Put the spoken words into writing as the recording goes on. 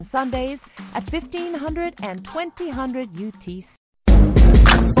Sundays at 1500 and 2000 UTC.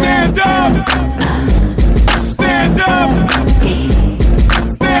 Stand up! Stand up!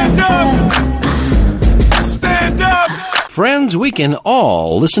 Stand up! Stand up! Friends, we can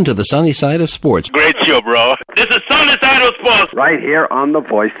all listen to the sunny side of sports. Great show, bro. This is Sunny Side of Sports. Right here on the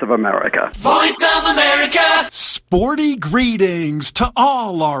Voice of America. Voice of America! Sporty greetings to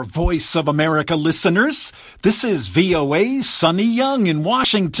all our Voice of America listeners. This is VOA's Sonny Young in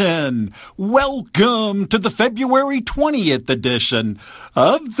Washington. Welcome to the February 20th edition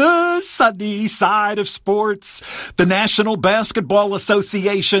of the Sunny Side of Sports. The National Basketball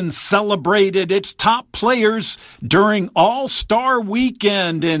Association celebrated its top players during All-Star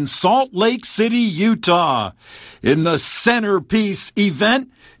Weekend in Salt Lake City, Utah. In the centerpiece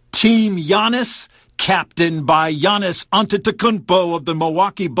event, Team Giannis, captained by Giannis Antetokounmpo of the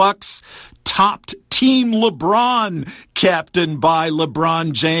Milwaukee Bucks, topped Team LeBron, captained by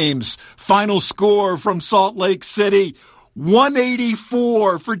LeBron James. Final score from Salt Lake City,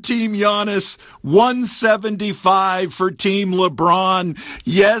 184 for Team Giannis, 175 for Team LeBron.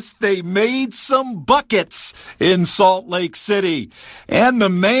 Yes, they made some buckets in Salt Lake City. And the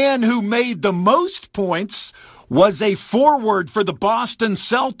man who made the most points was a forward for the Boston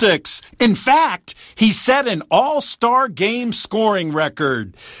Celtics. In fact, he set an all-star game scoring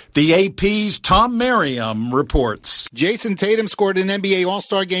record. The AP's Tom Merriam reports. Jason Tatum scored an NBA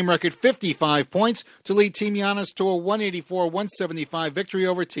All-Star Game record 55 points to lead Team Giannis to a 184-175 victory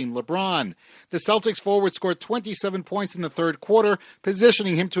over Team LeBron. The Celtics forward scored 27 points in the third quarter,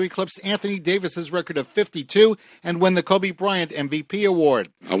 positioning him to eclipse Anthony Davis's record of 52 and win the Kobe Bryant MVP award.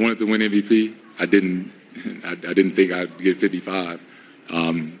 I wanted to win MVP. I didn't think I'd get 55.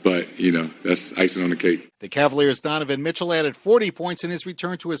 But, that's icing on the cake. The Cavaliers' Donovan Mitchell added 40 points in his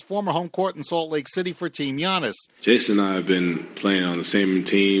return to his former home court in Salt Lake City for Team Giannis. Jason and I have been playing on the same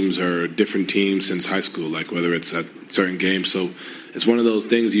teams or different teams since high school, like whether it's at certain games. So it's one of those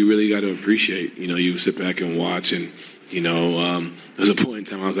things you really got to appreciate. You sit back and watch and, there's a point in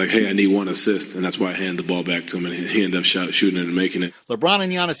time I was like, hey, I need one assist, and that's why I handed the ball back to him, and he ended up shooting it and making it. LeBron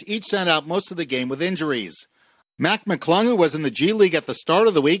and Giannis each sat out most of the game with injuries. Mac McClung, who was in the G League at the start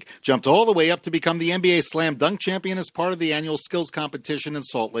of the week, jumped all the way up to become the NBA Slam Dunk champion as part of the annual skills competition in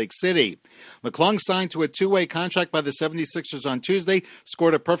Salt Lake City. McClung signed to a two-way contract by the 76ers on Tuesday,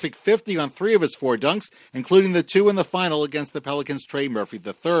 scored a perfect 50 on 3 of his 4 dunks, including the 2 in the final against the Pelicans' Trey Murphy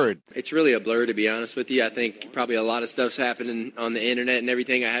III. It's really a blur, to be honest with you. I think probably a lot of stuff's happening on the internet and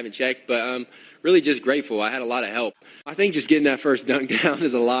everything I haven't checked, but really just grateful. I had a lot of help. I think just getting that first dunk down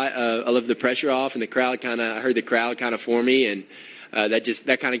is a lot. I left the pressure off, and I heard the crowd kind of for me, and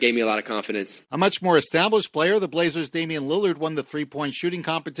that kind of gave me a lot of confidence. A much more established player, the Blazers' Damian Lillard won the three-point shooting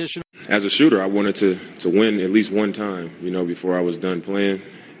competition. As a shooter, I wanted to win at least one time, before I was done playing.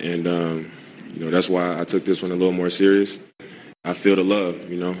 And, that's why I took this one a little more serious. I feel the love,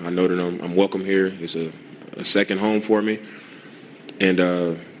 I know that I'm welcome here. It's a second home for me.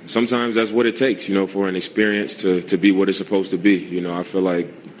 And sometimes that's what it takes, for an experience to be what it's supposed to be. I feel like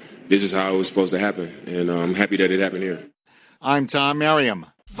this is how it was supposed to happen, and I'm happy that it happened here. I'm Tom Merriam.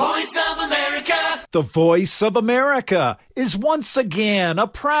 Voice of America! The Voice of America is once again a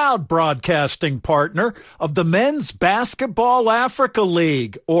proud broadcasting partner of the Men's Basketball Africa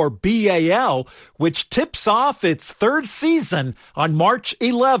League, or BAL, which tips off its 3rd season on March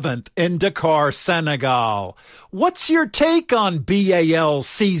 11th in Dakar, Senegal. What's your take on BAL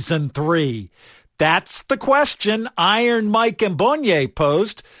Season 3? That's the question Iron Mike Mbonye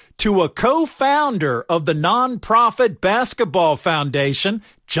posed to a co-founder of the nonprofit basketball foundation,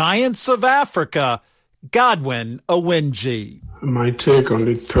 Giants of Africa, Godwin Owinji. My take on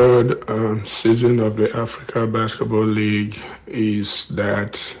the 3rd season of the Africa Basketball League is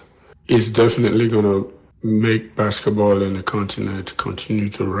that it's definitely going to make basketball in the continent continue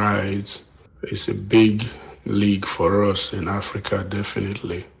to rise. It's a big league for us in Africa,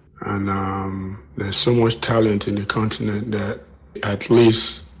 definitely. And there's so much talent in the continent that at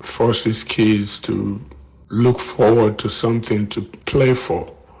least forces kids to look forward to something to play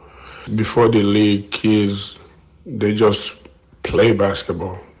for. Before the league, kids, they just play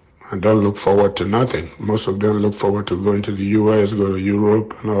basketball and don't look forward to nothing. Most of them look forward to going to the U.S., go to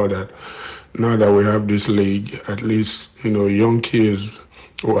Europe and all that. Now that we have this league, at least, young kids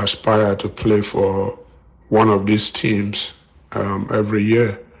who aspire to play for one of these teams every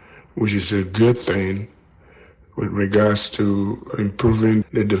year, which is a good thing with regards to improving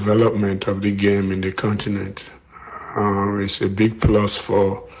the development of the game in the continent. It's a big plus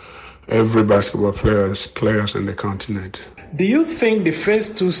for every basketball players in the continent. Do you think the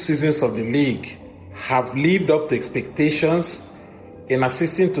first 2 seasons of the league have lived up to expectations in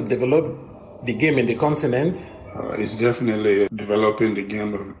assisting to develop the game in the continent? It's definitely developing the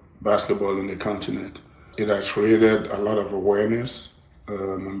game of basketball in the continent. It has created a lot of awareness,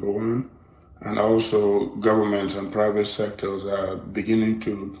 number one, and also governments and private sectors are beginning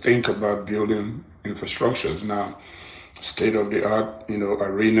to think about building infrastructures now, state-of-the-art,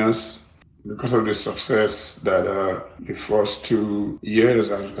 arenas. Because of the success that the first 2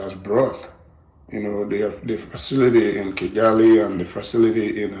 years has brought. The facility in Kigali and the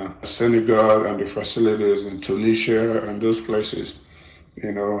facility in Senegal and the facilities in Tunisia and those places,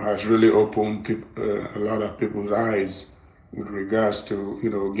 has really opened a lot of people's eyes with regards to,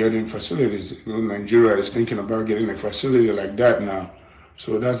 getting facilities. Nigeria is thinking about getting a facility like that now.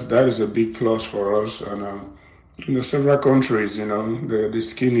 So that is a big plus for us. And, several countries, the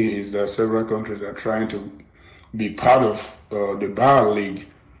skinny is that several countries are trying to be part of the Bar League,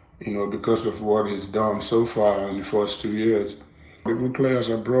 because of what is done so far in the first 2 years. Even players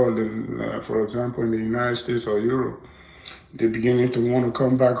abroad, for example, in the United States or Europe, they're beginning to want to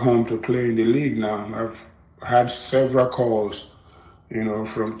come back home to play in the league now. I've had several calls,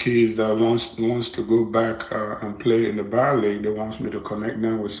 from kids that wants to go back and play in the Bar League. They want me to connect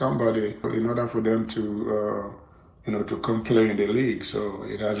them with somebody in order for them to, to come play in the league. So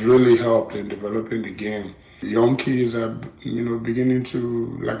it has really helped in developing the game. Young kids are, beginning to,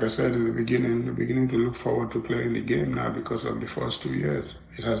 like I said in the beginning, they're beginning to look forward to playing the game now because of the first 2 years.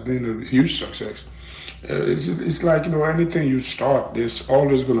 It has been a huge success. It's like, anything you start, there's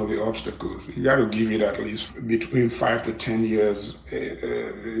always going to be obstacles. You got to give it at least between 5 to 10 years.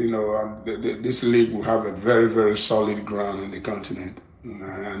 This league will have a very, very solid ground in the continent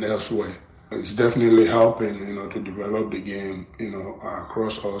and elsewhere. It's definitely helping, to develop the game,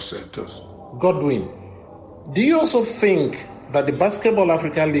 across all sectors. Godwin, do you also think that the Basketball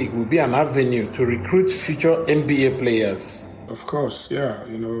Africa League will be an avenue to recruit future NBA players? Of course, yeah.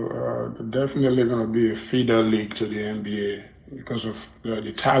 Definitely going to be a feeder league to the NBA because of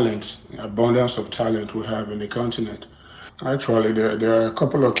the talent, the abundance of talent we have in the continent. Actually, there are a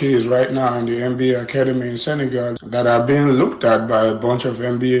couple of kids right now in the NBA Academy in Senegal that are being looked at by a bunch of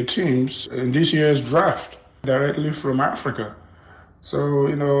NBA teams in this year's draft directly from Africa. So,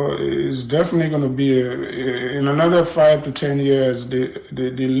 it's definitely going to be, in another 5 to 10 years, the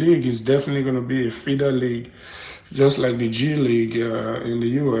league is definitely going to be a feeder league, just like the G League in the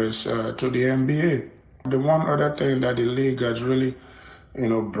U.S. To the NBA. The one other thing that the league has really,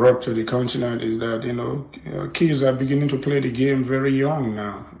 brought to the continent is that, kids are beginning to play the game very young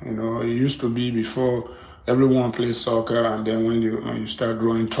now. It used to be before everyone plays soccer, and then when you start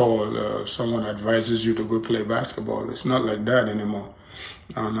growing tall, someone advises you to go play basketball. It's not like that anymore.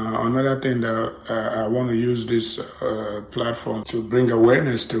 And another thing that I want to use this platform to bring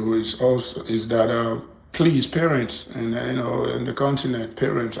awareness to is that please, parents, and in the continent,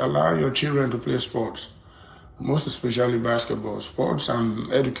 parents, allow your children to play sports. Most especially basketball. Sports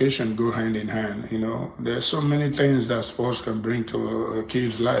and education go hand in hand. There's so many things that sports can bring to a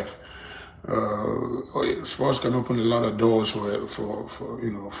kid's life. Sports can open a lot of doors for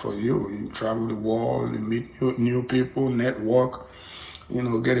you. You travel the world, you meet new people, network,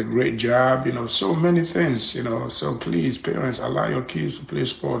 get a great job, so many things, So please, parents, allow your kids to play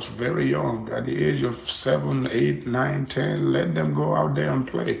sports very young. At the age of 7, 8, 9, 10, let them go out there and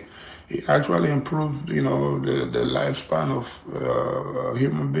play. It actually improves, the lifespan of a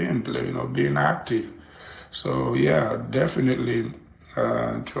human being, being active. So yeah, definitely.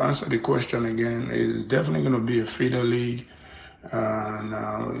 To answer the question again, it's definitely going to be a feeder league, and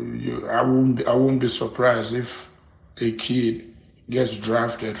I won't be surprised if a kid gets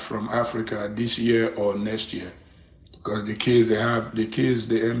drafted from Africa this year or next year, because the kids the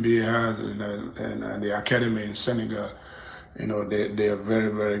NBA has and the academy in Senegal, they are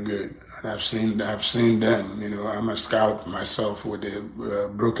very, very good. And I've seen them. I'm a scout myself with the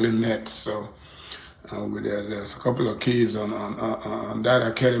Brooklyn Nets, so. There's a couple of kids on that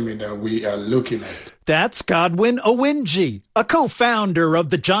academy that we are looking at. That's Godwin Owinji, a co-founder of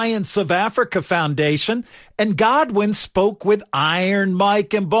the Giants of Africa Foundation. And Godwin spoke with Iron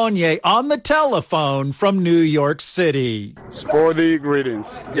Mike Mbonye on the telephone from New York City. Sporty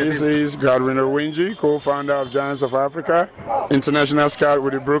greetings. This is Godwin Owinji, co-founder of Giants of Africa, international scout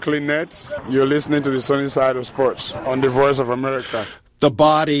with the Brooklyn Nets. You're listening to the Sunny Side of Sports on the Voice of America. The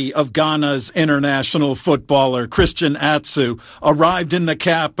body of Ghana's international footballer, Christian Atsu, arrived in the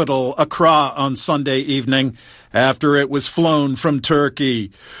capital, Accra, on Sunday evening after it was flown from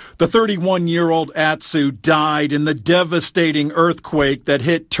Turkey. The 31-year-old Atsu died in the devastating earthquake that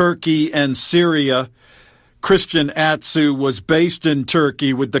hit Turkey and Syria. Christian Atsu was based in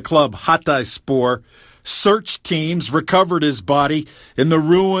Turkey with the club Hatayspor. Search teams recovered his body in the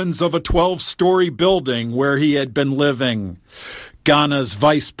ruins of a 12-story building where he had been living. Ghana's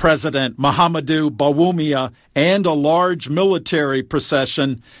Vice President Mahamadou Bawumia and a large military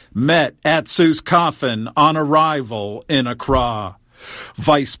procession met Atsu's coffin on arrival in Accra.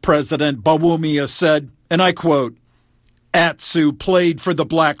 Vice President Bawumia said, and I quote, "Atsu played for the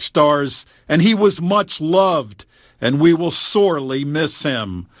Black Stars, and he was much loved, and we will sorely miss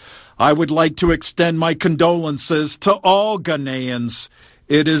him. I would like to extend my condolences to all Ghanaians.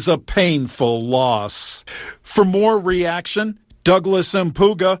 It is a painful loss." For more reaction, Douglas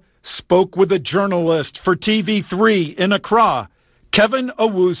Mpuga spoke with a journalist for TV3 in Accra, Kevin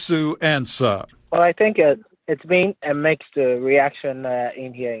Owusu-Ansah. Well, I think it's been a mixed reaction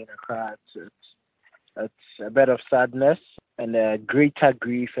in here in Accra. It's a bit of sadness and greater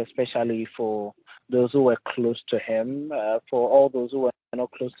grief, especially for those who were close to him. For all those who were not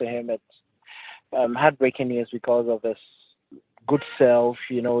close to him, it's heartbreaking news because of his good self.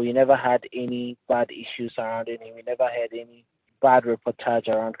 You know, he never had any bad issues around him. He never had any bad reportage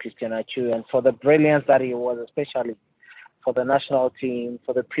around Christian Atsu, and for the brilliance that he was, especially for the national team,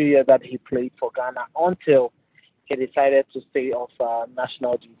 for the period that he played for Ghana until he decided to stay off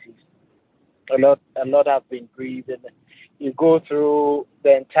national duties. A lot have been grieved, and you go through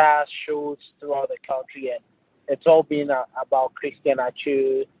the entire shows throughout the country, and it's all been about Christian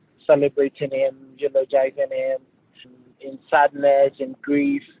Atsu, celebrating him, eulogizing him, in sadness and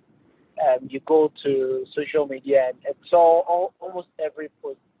grief. You go to social media, and it's almost every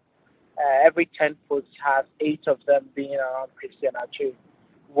post, every 10 posts has 8 of them being around Christian Atsu.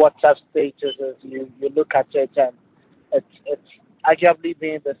 WhatsApp statuses, you look at it, and it's arguably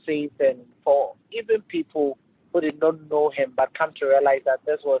being the same thing for even people who did not know him but come to realize that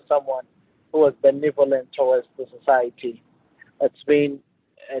this was someone who was benevolent towards the society. It's been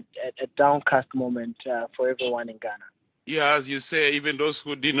a downcast moment for everyone in Ghana. Yeah, as you say, even those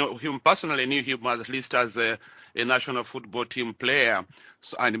who didn't know him personally knew him at least as a national football team player,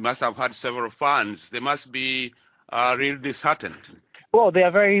 and he must have had several fans. They must be really disheartened. Well, they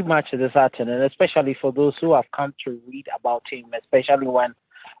are very much disheartened, and especially for those who have come to read about him, especially when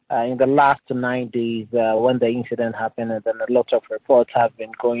in the last 9 days when the incident happened, and then a lot of reports have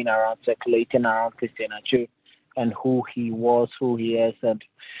been going around, circulating around Christian Atsu and who he was, who he is. And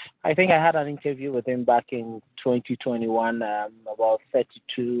I think I had an interview with him back in 2021, about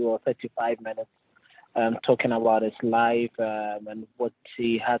 32 or 35 minutes, talking about his life and what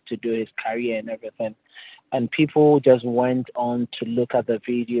he had to do, his career and everything. And people just went on to look at the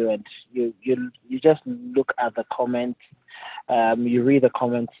video, and you just look at the comments, you read the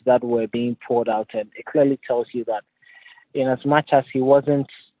comments that were being poured out, and it clearly tells you that in as much as he wasn't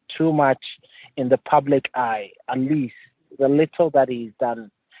too much in the public eye, at least the little that he's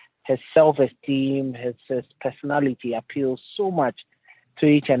done, his self-esteem, his personality appeals so much to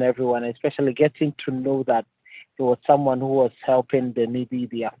each and everyone, especially getting to know that he was someone who was helping the needy,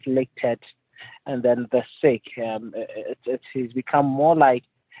 the afflicted, and then the sick. He's become more like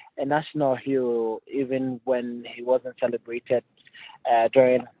a national hero, even when he wasn't celebrated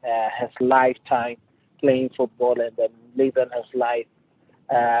during his lifetime playing football and then living his life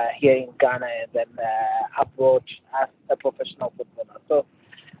here in Ghana and then abroad as a professional footballer. So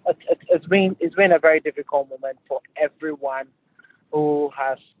it's been a very difficult moment for everyone who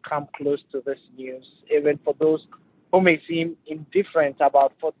has come close to this news, even for those who may seem indifferent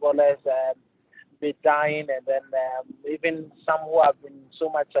about footballers be dying, and then even some who have been so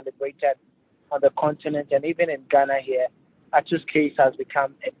much celebrated on the continent and even in Ghana here. Atsu's case has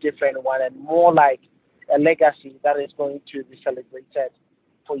become a different one and more like a legacy that is going to be celebrated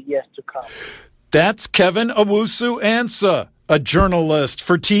for years to come. That's Kevin Owusu-Ansah, a journalist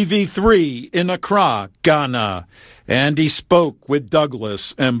for TV3 in Accra, Ghana. And he spoke with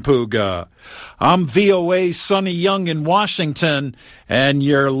Douglas Mpuga. I'm VOA Sonny Young in Washington, and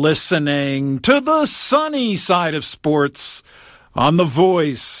you're listening to the sunny side of sports on the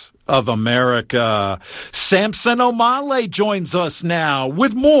Voice of America. Samson Omale joins us now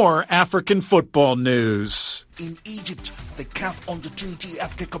with more African football news. In Egypt, the CAF Under-20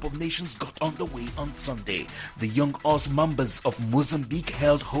 Africa Cup of Nations got underway on Sunday. The young Oz Mambas of Mozambique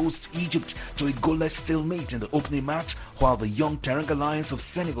held host Egypt to a goalless stalemate in the opening match, while the young Teranga Lions of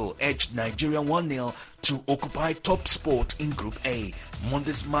Senegal edged Nigeria 1-0 to occupy top spot in Group A.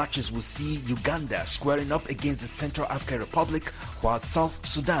 Monday's matches will see Uganda squaring up against the Central African Republic, while South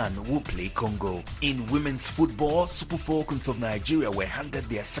Sudan will play Congo. In women's football, Super Falcons of Nigeria were handed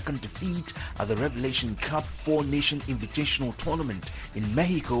their second defeat at the Revelation Cup 4-Nation Invitational Tournament in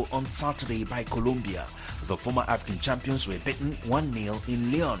Mexico on Saturday by Colombia. The former African champions were beaten 1-0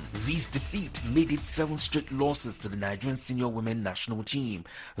 in Lyon. This defeat made it 7 straight losses to the Nigerian senior women national team.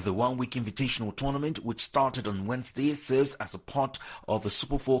 The one-week invitational tournament, which started on Wednesday, serves as a part of the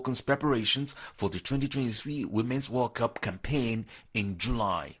Super Falcons preparations for the 2023 Women's World Cup campaign in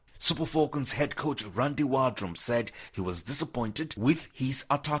July. Super Falcons head coach Randy Wardrum said he was disappointed with his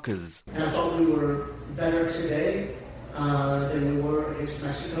attackers. And I thought we were better today than we were against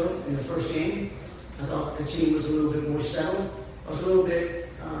Mexico in the first game. I thought the team was a little bit more settled. I was a little bit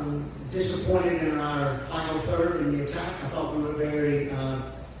disappointed in our final third in the attack. I thought we were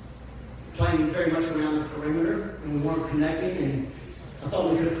playing very much around the perimeter, and we weren't connecting. And I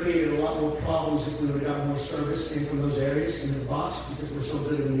thought we could have created a lot more problems if we would have gotten more service in from those areas into the box because we're so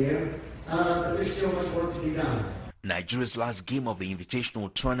good in the air. But there's still much work to be done. Nigeria's last game of the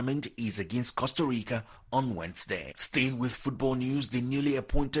invitational tournament is against Costa Rica on Wednesday. Staying with football news, the newly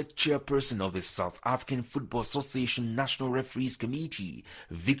appointed chairperson of the South African Football Association National Referees Committee,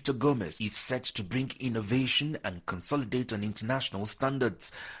 Victor Gomez, is set to bring innovation and consolidate on international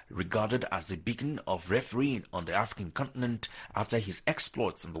standards. Regarded as the beacon of refereeing on the African continent after his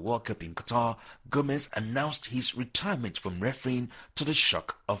exploits in the World Cup in Qatar, Gomez announced his retirement from refereeing to the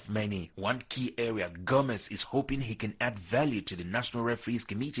shock of many. One key area Gomez is hoping he can add value to the National Referees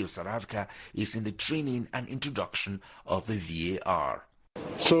Committee of South Africa is in the training and introduction of the VAR.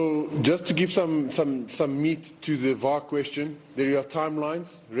 So just to give some meat to the VAR question, there are timelines.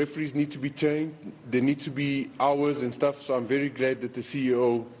 Referees need to be trained. There need to be hours and stuff. So I'm very glad that the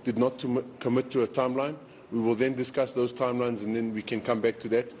CEO did not commit to a timeline. We will then discuss those timelines and then we can come back to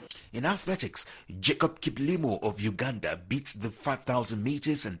that. In athletics, Jacob Kiplimo of Uganda beat the 5,000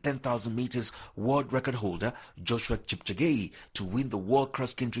 meters and 10,000 meters world record holder Joshua Cheptegei to win the World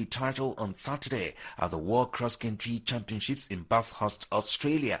Cross Country title on Saturday at the World Cross Country Championships in Bathurst,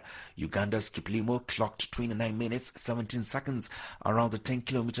 Australia. Uganda's Kiplimo clocked 29 minutes 17 seconds around the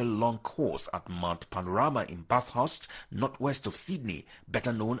 10-kilometer long course at Mount Panorama in Bathurst, northwest of Sydney,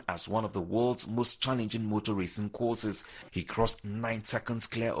 better known as one of the world's most challenging motor racing courses. He crossed 9 seconds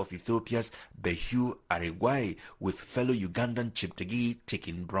clear of Ethiopia's Behu Aregwai, with fellow Ugandan Cheptegei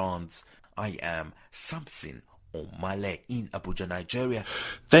taking bronze. I am Samson Omale in Abuja, Nigeria.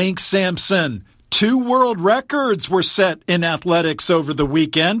 Thanks, Samson. 2 world records were set in athletics over the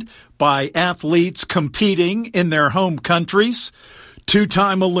weekend by athletes competing in their home countries.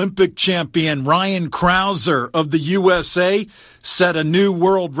 2-time Olympic champion Ryan Crouser of the USA set a new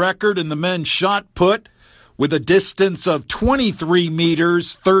world record in the men's shot put. With a distance of 23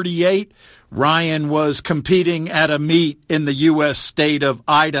 meters, 38, Ryan was competing at a meet in the U.S. state of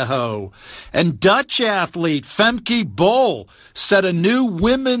Idaho. And Dutch athlete Femke Bol set a new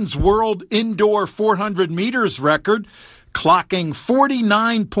women's world indoor 400 meters record, clocking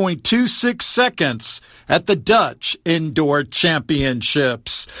 49.26 seconds at the Dutch Indoor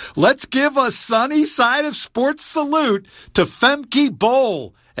Championships. Let's give a sunny side of sports salute to Femke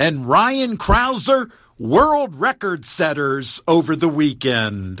Bol and Ryan Crouser, world record setters over the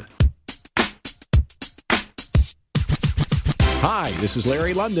weekend. Hi, this is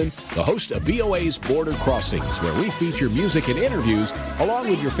Larry London, the host of VOA's Border Crossings, where we feature music and interviews along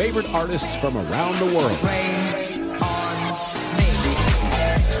with your favorite artists from around the world.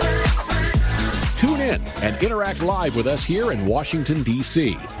 Tune in and interact live with us here in Washington,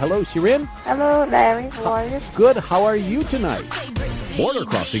 D.C. Hello, Shirin. Hello, Larry. How are you? Good. How are you tonight? Border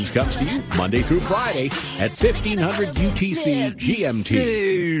Crossings comes to you Monday through Friday at 1500 UTC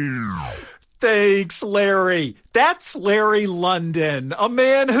GMT. Thanks, Larry. That's Larry London, a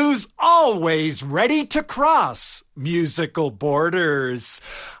man who's always ready to cross musical borders.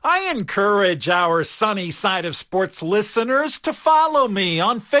 I encourage our Sunny Side of Sports listeners to follow me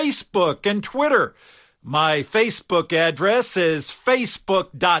on Facebook and Twitter. My Facebook address is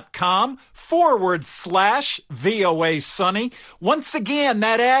facebook.com/VOA Sunny. Once again,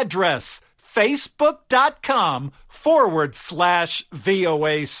 that address,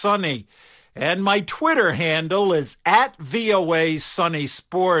 facebook.com/VOA Sunny. And my Twitter handle is @VOA Sunny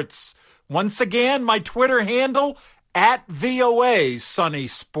Sports. Once again, my Twitter handle @VOA Sunny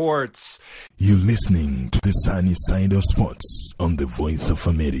Sports. You're listening to the Sunny Side of Sports on the Voice of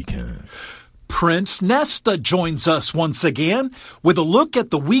America. Prince Nesta joins us once again with a look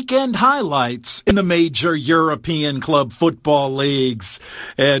at the weekend highlights in the major European club football leagues.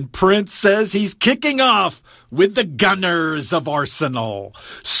 And Prince says he's kicking off with the Gunners of Arsenal.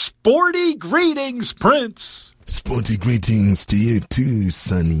 Sporty greetings, Prince. Sporty greetings to you too,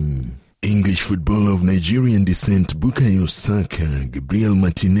 Sonny. English footballer of Nigerian descent Bukayo Saka, Gabriel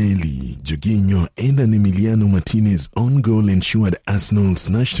Martinelli, Jorginho and an Emiliano Martinez own goal ensured Arsenal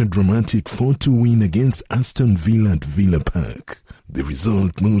snatched a dramatic 4-2 win against Aston Villa at Villa Park. The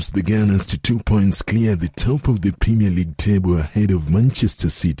result moves the Gunners to 2 points clear at the top of the Premier League table ahead of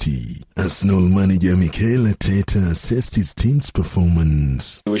Manchester City. Arsenal manager Mikel Arteta assessed his team's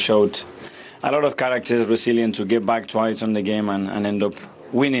performance. We showed a lot of character, resilience to get back twice on the game and end up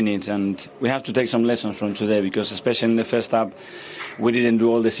winning it, and we have to take some lessons from today, because especially in the first half we didn't do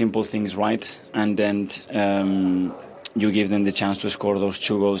all the simple things right, and then you give them the chance to score those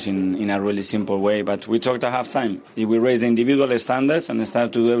 2 goals in a really simple way. But we talked at halftime, if we raise the individual standards and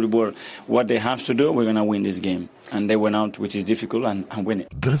start to do everywhere what they have to do, we're going to win this game. And they went out, which is difficult, and win it.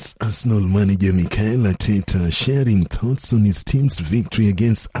 That's Arsenal manager Mikel Arteta sharing thoughts on his team's victory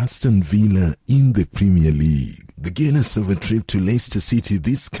against Aston Villa in the Premier League. The Gunners have a trip to Leicester City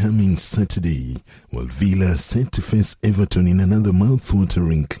this coming Saturday, while Villa are set to face Everton in another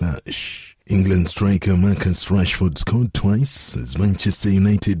mouth-watering clash. England striker Marcus Rashford scored twice as Manchester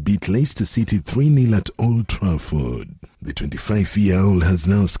United beat Leicester City 3-0 at Old Trafford. The 25-year-old has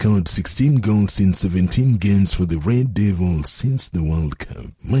now scored 16 goals in 17 games for the Red Devils since the World Cup.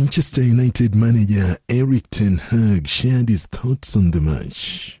 Manchester United manager Erik ten Hag shared his thoughts on the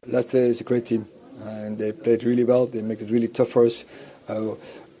match. Leicester is a great team, and they played really well. They made it really tough for us.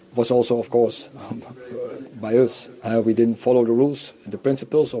 Was also, of course, by us. We didn't follow the rules and the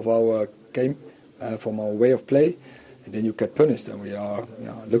principles of our game, from our way of play, and then you get punished, and we are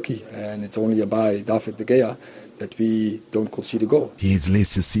lucky, and it's only by David De Gea that we don't concede a goal. Here's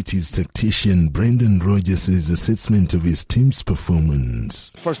Leicester City's tactician Brendan Rodgers' assessment of his team's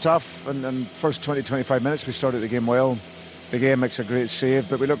performance. First half and first 20-25 minutes we started the game well. De Gea makes a great save,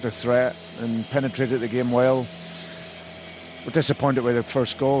 but we looked a threat and penetrated the game well. We're disappointed with the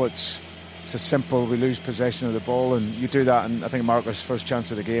first goal. It's a simple, we lose possession of the ball, and you do that, and I think Marcus' first chance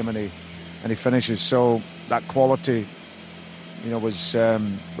of the game, and he finishes. So that quality, was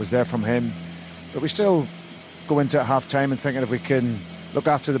there from him. But we still go into half-time and thinking if we can look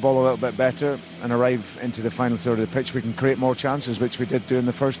after the ball a little bit better and arrive into the final third of the pitch, we can create more chances, which we did do in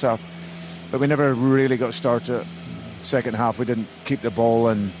the first half. But we never really got started. Second half, we didn't keep the ball,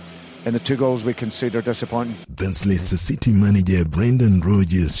 and the 2 goals we conceded disappointing. That's Leicester City manager Brendan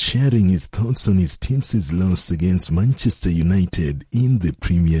Rodgers sharing his thoughts on his team's loss against Manchester United in the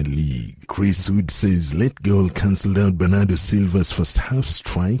Premier League. Chris Wood says late goal cancelled out Bernardo Silva's first half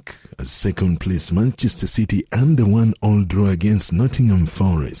strike as second place Manchester City under 1-1 draw against Nottingham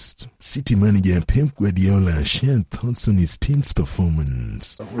Forest. City manager Pep Guardiola shared thoughts on his team's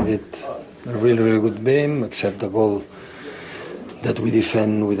performance. We did a really, really good game, except the goal that we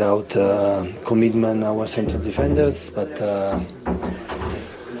defend without commitment, our central defenders. But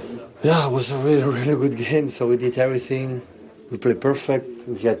it was a really, really good game. So we did everything. We played perfect.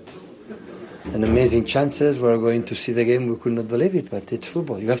 We had an amazing chances. We were going to see the game. We could not believe it, but it's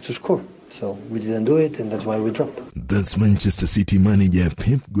football. You have to score. So we didn't do it, and that's why we dropped. That's Manchester City manager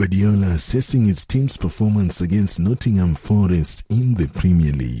Pep Guardiola assessing his team's performance against Nottingham Forest in the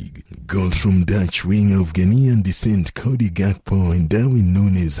Premier League. Goals from Dutch winger of Ghanaian descent Cody Gakpo and Darwin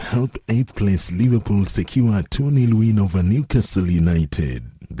Núñez helped 8th place Liverpool secure a 2-0 win over Newcastle United.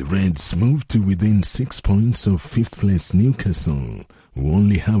 The Reds moved to within 6 points of 5th place Newcastle, who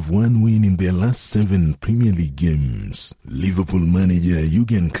only have 1 win in their last 7 Premier League games. Liverpool manager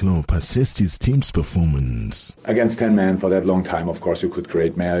Jurgen Klopp assessed his team's performance. Against 10 men for that long time, of course, you could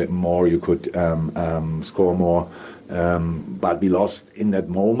create more, you could score more, but we lost in that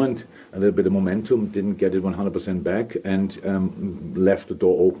moment a little bit of momentum, didn't get it 100% back, and left the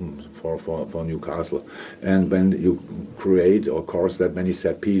door open for Newcastle. And when you create or cause that many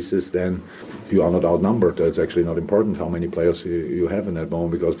set pieces, then you are not outnumbered. It's actually not important how many players you have in that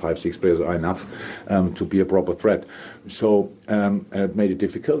moment, because 5-6 players are enough to be a proper threat. So it made it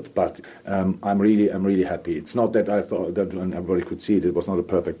difficult, but I'm really happy. It's not that I thought that when everybody could see it was not a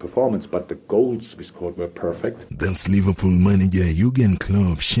perfect performance, but the goals we scored were perfect. Then That's Liverpool manager Jurgen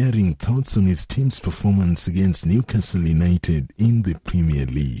Klopp sharing thoughts on his team's performance against Newcastle United in the Premier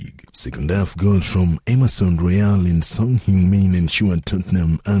League. Second half goal from Emerson Royal and Son Heung-min ensured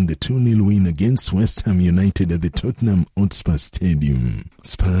Tottenham and the 2-0 win against West Ham United at the Tottenham Hotspur Stadium.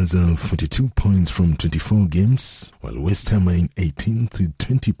 Spurs have 42 points from 24 games, while West Ham are in 18th with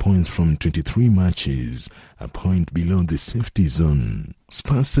 20 points from 23 matches, a point below the safety zone.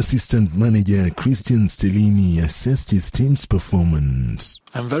 Spurs assistant manager Christian Stellini assessed his team's performance.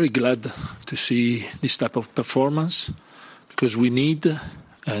 I'm very glad to see this type of performance because we need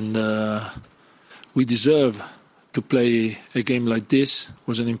and we deserve to play a game like this. It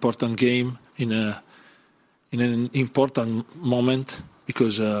was an important game in an important moment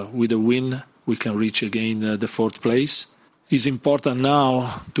because with a win we can reach again the fourth place. It's important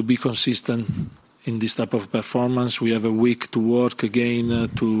now to be consistent in this type of performance. We have a week to work again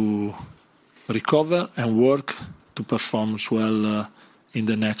to recover and work to perform well in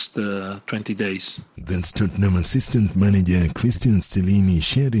the next 20 days. That's Tottenham assistant manager Christian Stellini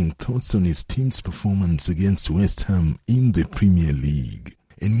sharing thoughts on his team's performance against West Ham in the Premier League.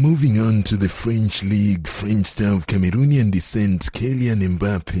 And moving on to the French League, French star of Cameroonian descent Kylian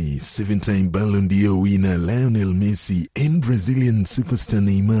Mbappe, 7-time Ballon d'Or winner Lionel Messi, and Brazilian superstar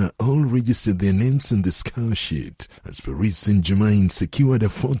Neymar all registered their names on the score sheet as Paris Saint-Germain secured a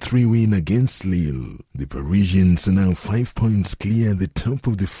 4-3 win against Lille. The Parisians are now 5 points clear at the top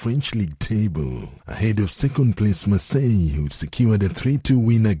of the French League table, ahead of second place Marseille, who secured a 3-2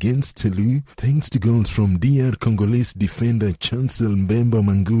 win against Toulouse thanks to goals from DR Congolese defender Chancel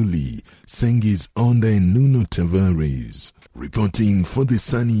Mbemba Manguli, Sengiz Onda and Nuno Tavares. Reporting for the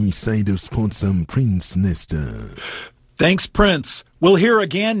sunny side of sports, I'm Prince Nestor. Thanks, Prince. We'll hear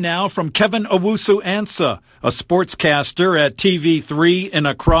again now from Kevin Owusu-Ansah, a sportscaster at TV3 in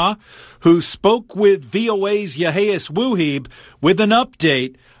Accra, who spoke with VOA's Yaheis Wuhib with an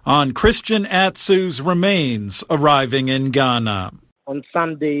update on Christian Atsu's remains arriving in Ghana. On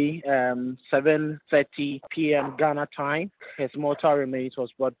Sunday, 7:30 p.m. Ghana time, his mortal remains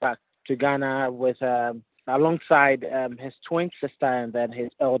was brought back to Ghana with alongside his twin sister and then his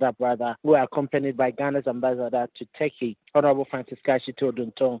elder brother, who are accompanied by Ghana's ambassador to Turkey, Honorable Francis Kashito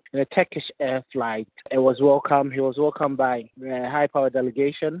Dunton, in a Turkish air flight. He was welcomed by a high-power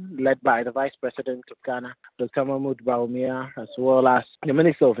delegation led by the Vice President of Ghana, Dr. Mahmoud Bawumia, as well as the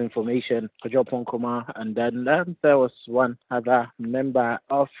Minister of Information, Kojo Ponkoma, and then there was one other member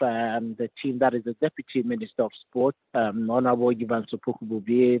of the team, that is the Deputy Minister of Sport, Honorable Ivan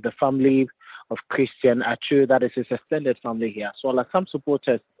Sopoku-Bobie, the family of Christian Atsu, that is his extended family here, as well as some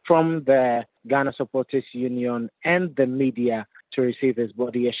supporters from the Ghana Supporters Union and the media to receive his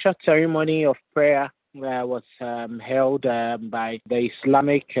body. A short ceremony of prayer was held by the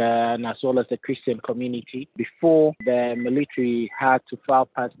Islamic and as well as the Christian community before the military had to file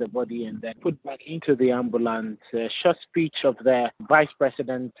past the body and then put back into the ambulance. A short speech of the Vice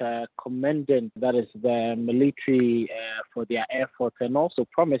President commending, that is the military, for their effort and also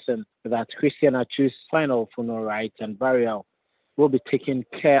promising that Christian Atsu's final funeral rites and burial will be taken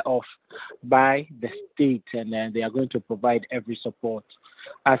care of by the state, and then they are going to provide every support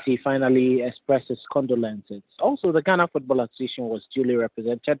as he finally expresses condolences. Also, the Ghana Football Association was duly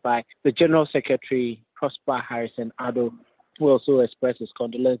represented by the General Secretary, Prosper Harrison Addo, who also expressed his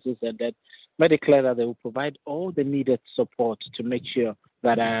condolences and then made it clear that they will provide all the needed support to make sure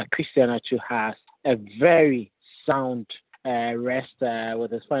that Christian Atsu has a very sound rest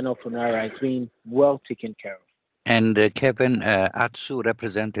with his final funeral rites being well taken care of. And Kevin, Atsu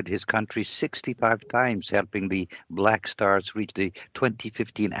represented his country 65 times, helping the Black Stars reach the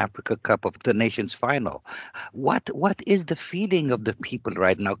 2015 Africa Cup of the Nations final. What is the feeling of the people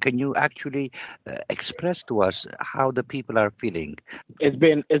right now? Can you actually express to us how the people are feeling? It's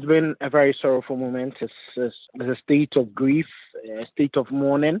been a very sorrowful moment. It's a state of grief, a state of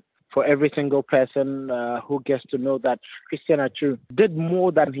mourning for every single person who gets to know that Christian Atsu did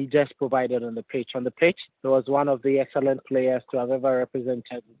more than he just provided on the pitch. On the pitch, he was one of the excellent players to have ever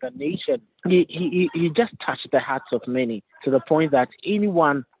represented the nation. He just touched the hearts of many to the point that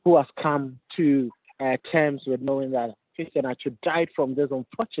anyone who has come to terms with knowing that Christian Atsu died from this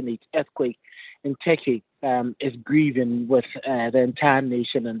unfortunate earthquake in Turkey is grieving with the entire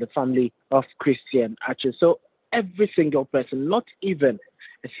nation and the family of Christian Atsu. So every single person, not even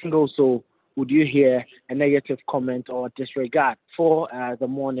a single soul, would you hear a negative comment or disregard for the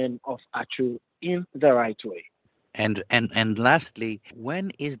mourning of Atsu in the right way. And lastly,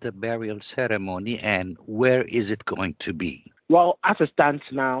 when is the burial ceremony and where is it going to be? Well, as it stands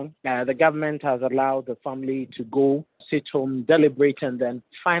now, the government has allowed the family to go, sit home, deliberate, and then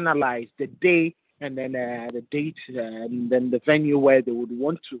finalize the day and then the date, and then the venue where they would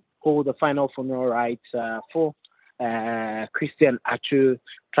want to hold the final funeral rites for Christian Atsu.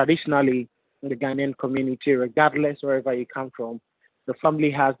 Traditionally, in the Ghanaian community, regardless wherever you come from, the family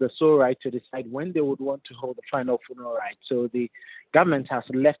has the sole right to decide when they would want to hold the final funeral rite. So the government has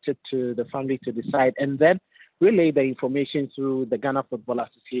left it to the family to decide, and then relay the information through the Ghana Football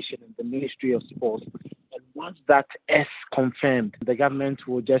Association and the Ministry of Sports. And once that is confirmed, the government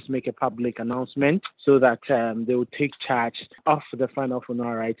will just make a public announcement so that they will take charge of the final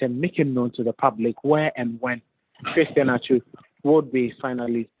funeral rite and make it known to the public where and when Christian Atsu would be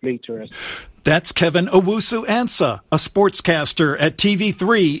finally laid to rest. That's Kevin Owusu-Ansah, a sportscaster at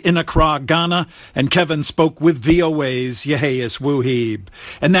TV3 in Accra, Ghana. And Kevin spoke with VOA's Yehias Wuhib.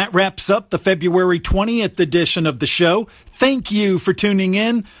 And that wraps up the February 20th edition of the show. Thank you for tuning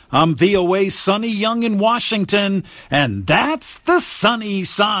in. I'm VOA's Sonny Young in Washington. And that's the sunny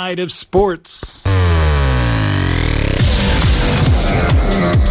side of sports.